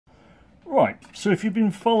Right, so if you've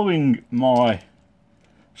been following my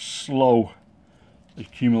slow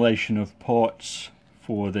accumulation of parts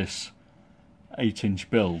for this 8-inch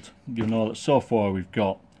build, you'll know that so far we've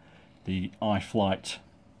got the iFlight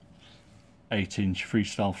 8-inch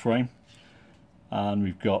freestyle frame, and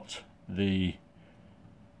we've got the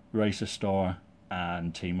Racerstar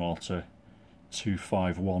and Team Auto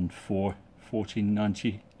 2514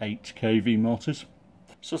 1498 kV motors.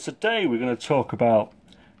 So today we're going to talk about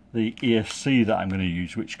the ESC that I'm going to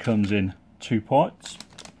use, which comes in two parts.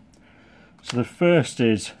 So the first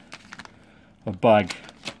is a bag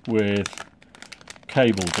with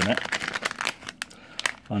cables in it,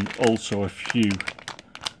 and also a few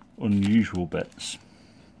unusual bits,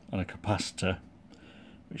 and a capacitor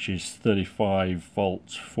which is 35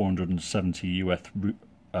 volts 470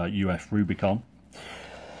 UF Rubicon.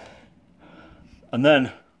 And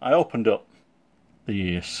then I opened up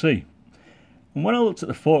the ESC, and when I looked at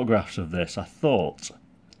the photographs of this, I thought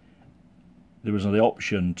there was the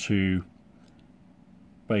option to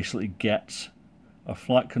basically get a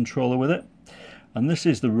flight controller with it, and this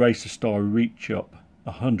is the Racerstar Reachup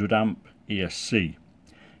 100 amp ESC,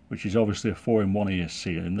 which is obviously a 4-in-1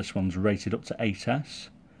 ESC, and this one's rated up to 8S.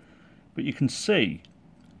 But you can see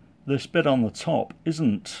this bit on the top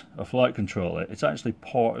isn't a flight controller, it's actually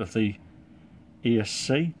part of the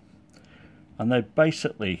ESC, and they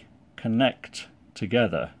basically connect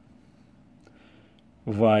together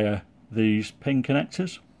via these pin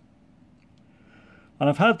connectors. And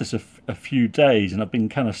I've had this a few days, and I've been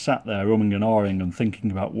kind of sat there umming and ahhing and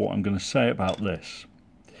thinking about what I'm going to say about this.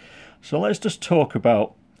 So let's just talk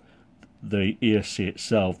about the ESC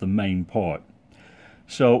itself, the main part.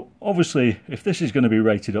 So obviously, if this is going to be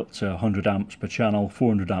rated up to 100 amps per channel,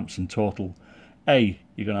 400 amps in total, A,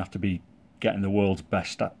 you're going to have to be getting the world's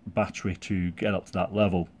best battery to get up to that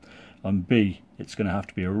level, and B, it's going to have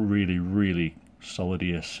to be a really, really solid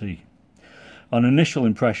ESC. And initial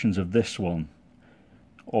impressions of this one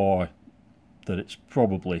are that it's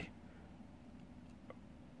probably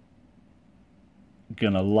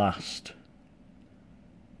going to last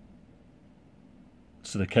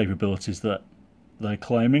to the capabilities that they're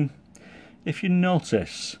claiming. If you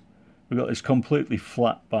notice, we've got this completely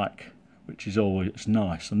flat back, which is always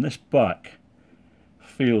nice, and this back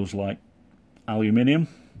feels like aluminium.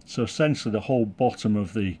 So essentially the whole bottom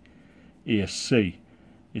of the ESC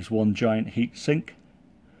is one giant heat sink,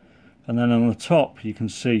 and then on the top you can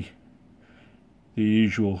see the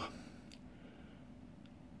usual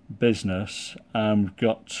business, and we've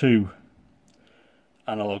got two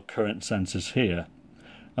analog current sensors here,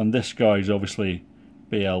 and this guy is obviously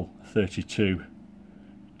BL32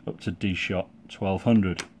 up to D-Shot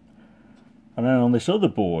 1200. And then on this other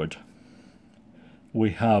board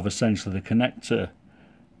we have essentially the connector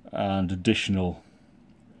and additional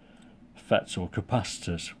FETs or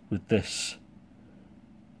capacitors with this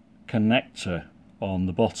connector on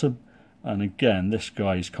the bottom, and again this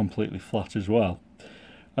guy is completely flat as well.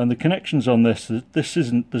 And the connections on this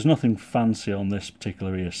there's nothing fancy on this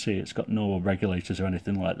particular ESC. It's got no regulators or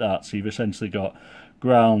anything like that, so you've essentially got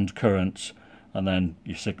ground currents and then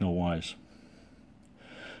your signal wires.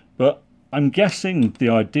 But I'm guessing the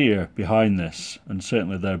idea behind this, and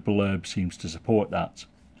certainly their blurb seems to support that,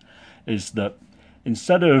 is that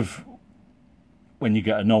instead of when you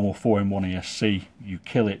get a normal 4-in-1 ESC you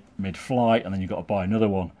kill it mid-flight and then you've got to buy another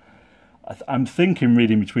one, I'm thinking,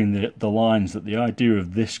 reading between the lines, that the idea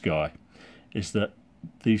of this guy is that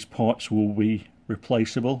these parts will be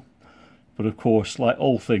replaceable. But of course, like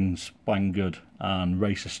all things Banggood and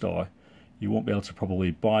Racerstar, you won't be able to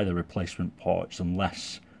probably buy the replacement parts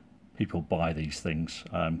unless people buy these things,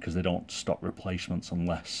 because they don't stock replacements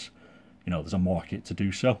unless, you know, there's a market to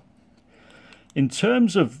do so. In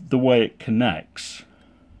terms of the way it connects,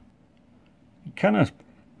 it kind of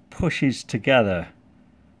pushes together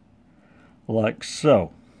like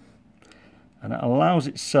so, and it allows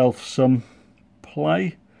itself some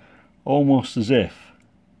play, almost as if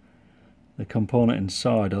the component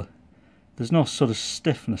inside, there's no sort of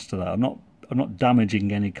stiffness to that. I'm not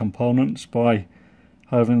damaging any components by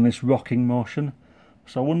having this rocking motion,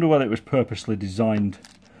 so I wonder whether it was purposely designed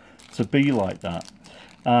to be like that.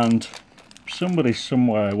 And somebody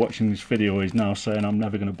somewhere watching this video is now saying I'm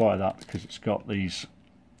never going to buy that because it's got these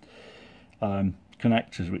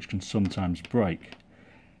connectors which can sometimes break.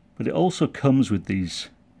 But it also comes with these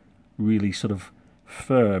really sort of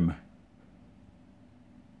firm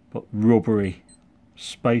but rubbery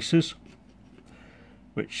spacers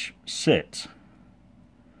which sit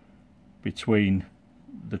between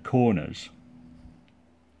the corners,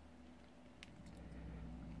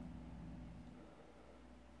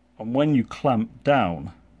 and when you clamp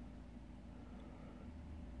down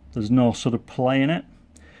there's no sort of play in it,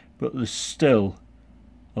 but there's still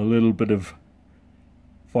a little bit of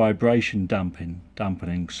vibration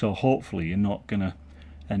dampening, so hopefully you're not going to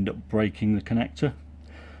end up breaking the connector.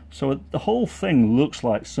 So the whole thing looks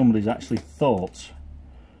like somebody's actually thought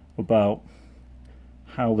about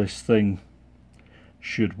how this thing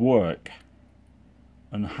should work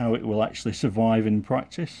and how it will actually survive in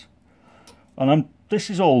practice. And this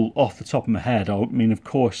is all off the top of my head. I mean, of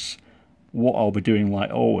course, what I'll be doing,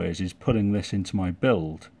 like always, is putting this into my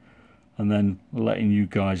build and then letting you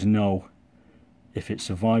guys know if it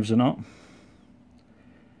survives or not.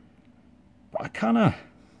 But I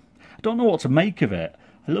don't know what to make of it.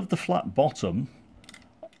 I love the flat bottom,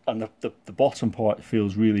 and the bottom part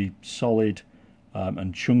feels really solid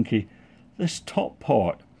and chunky. This top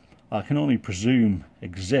part, I can only presume,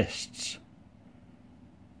 exists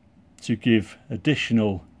to give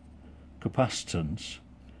additional capacitance,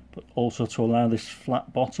 but also to allow this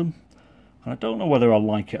flat bottom. And I don't know whether I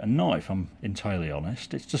like it or not, if I'm entirely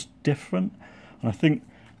honest. It's just different, and I think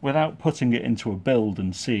without putting it into a build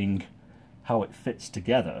and seeing how it fits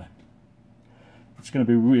together, it's going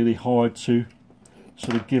to be really hard to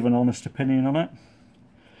sort of give an honest opinion on it.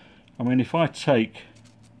 I mean, if I take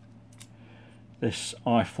this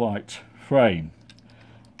iFlight frame,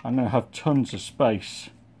 I'm going to have tons of space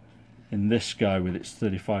in this guy with its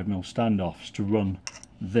 35mm standoffs to run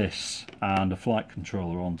this and a flight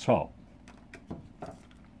controller on top.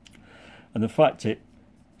 And the fact it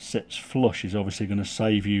sits flush is obviously going to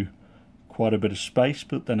save you quite a bit of space,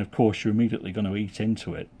 but then of course you're immediately going to eat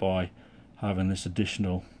into it by having this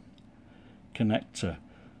additional connector,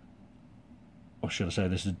 or should I say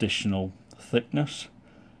this additional thickness.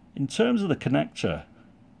 In terms of the connector,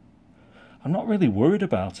 I'm not really worried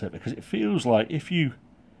about it, because it feels like if you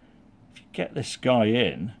get this guy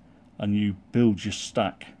in and you build your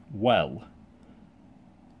stack well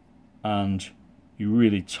and you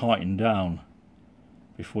really tighten down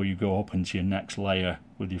before you go up into your next layer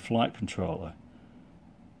with your flight controller,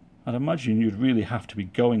 I'd imagine you'd really have to be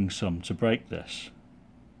going some to break this,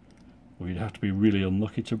 or you'd have to be really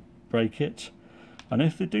unlucky to break it. And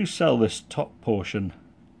if they do sell this top portion,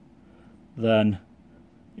 then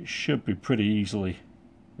it should be pretty easily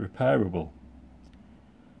repairable.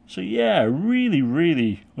 So yeah,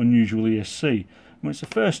 really unusual ESC. I mean, it's the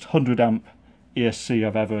first 100 amp ESC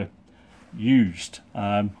I've ever used,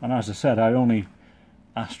 and as I said, I only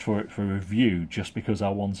asked for it for a review just because I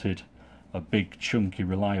wanted a big, chunky,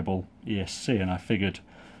 reliable ESC, and I figured,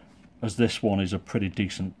 as this one is a pretty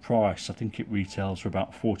decent price, I think it retails for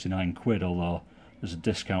about 49 quid, although there's a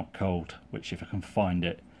discount code which, if I can find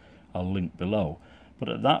it, I'll link below. But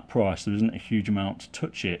at that price there isn't a huge amount to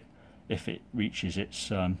touch it if it reaches its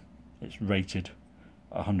rated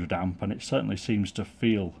 100 amp, and it certainly seems to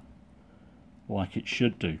feel like it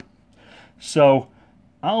should do. So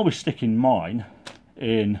I'll be sticking mine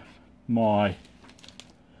in my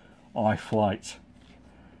iFlight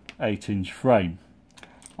 8-inch frame,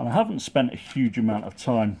 and I haven't spent a huge amount of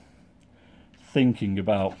time thinking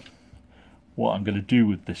about what I'm going to do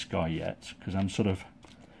with this guy yet, because I'm sort of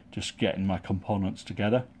just getting my components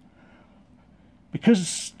together.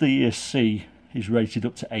 Because the ESC is rated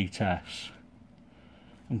up to 8S,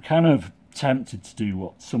 I'm kind of tempted to do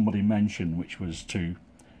what somebody mentioned, which was to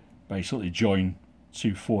basically join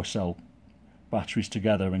two 4-cell batteries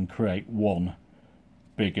together and create one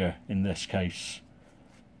bigger, in this case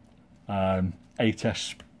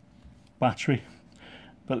 8S battery.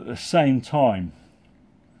 But at the same time,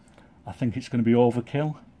 I think it's going to be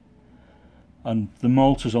overkill, and the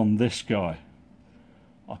motors on this guy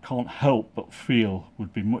I can't help but feel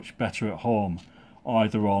would be much better at home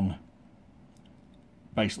either on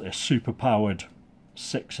basically a super powered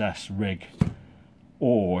 6S rig,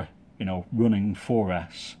 or, you know, running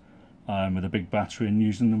 4S with a big battery and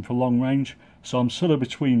using them for long range. So I'm sort of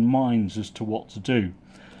between minds as to what to do.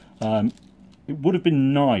 It would have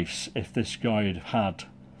been nice if this guy had had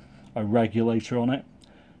a regulator on it,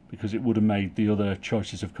 because it would have made the other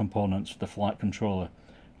choices of components for the flight controller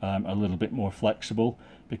a little bit more flexible.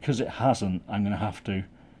 Because it hasn't, I'm going to have to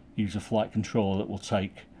use a flight controller that will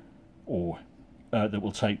take,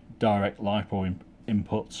 direct LiPo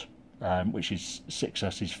inputs, which is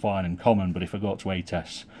 6S is fine and common, but if I go up to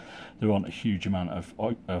 8S, there aren't a huge amount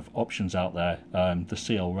of options out there. The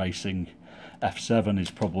CL Racing F7 is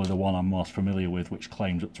probably the one I'm most familiar with, which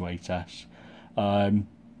claims up to 8S.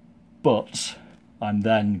 But I'm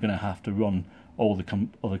then going to have to run all the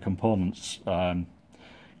other components,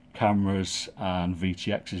 cameras and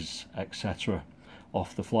VTXs, etc.,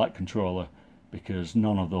 off the flight controller, because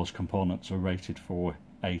none of those components are rated for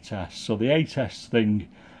 8S. So the 8S thing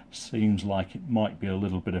seems like it might be a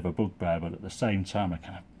little bit of a bugbear, but at the same time I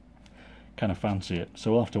kind of fancy it,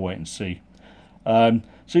 so we'll have to wait and see. So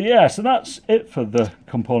yeah, so that's it for the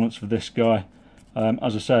components for this guy.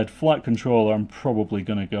 As I said, flight controller, I'm probably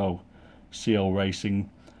going to go CL Racing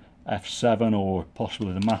F7 or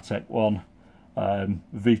possibly the Matek one.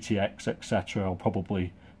 VTX, etc. I'll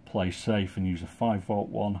probably play safe and use a 5-volt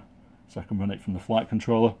one so I can run it from the flight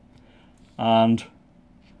controller. And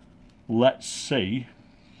let's see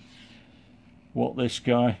what this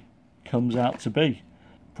guy comes out to be.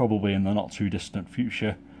 Probably in the not too distant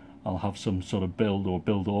future I'll have some sort of build or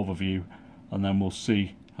build overview, and then we'll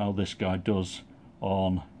see how this guy does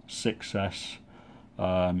on 6S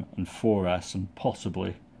and 4S, and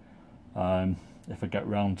possibly if I get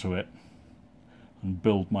round to it, and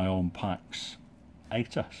build my own packs,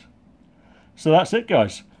 8S. So that's it,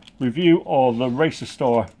 guys. Review of the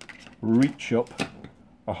Racerstar Reachup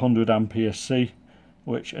 100amp ESC,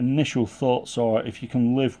 which initial thoughts are, if you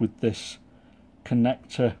can live with this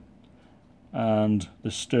connector and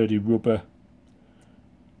the sturdy rubber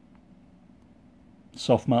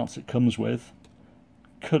soft mounts it comes with,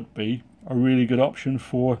 could be a really good option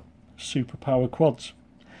for superpower quads.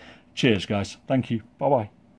 Cheers, guys. Thank you. Bye bye.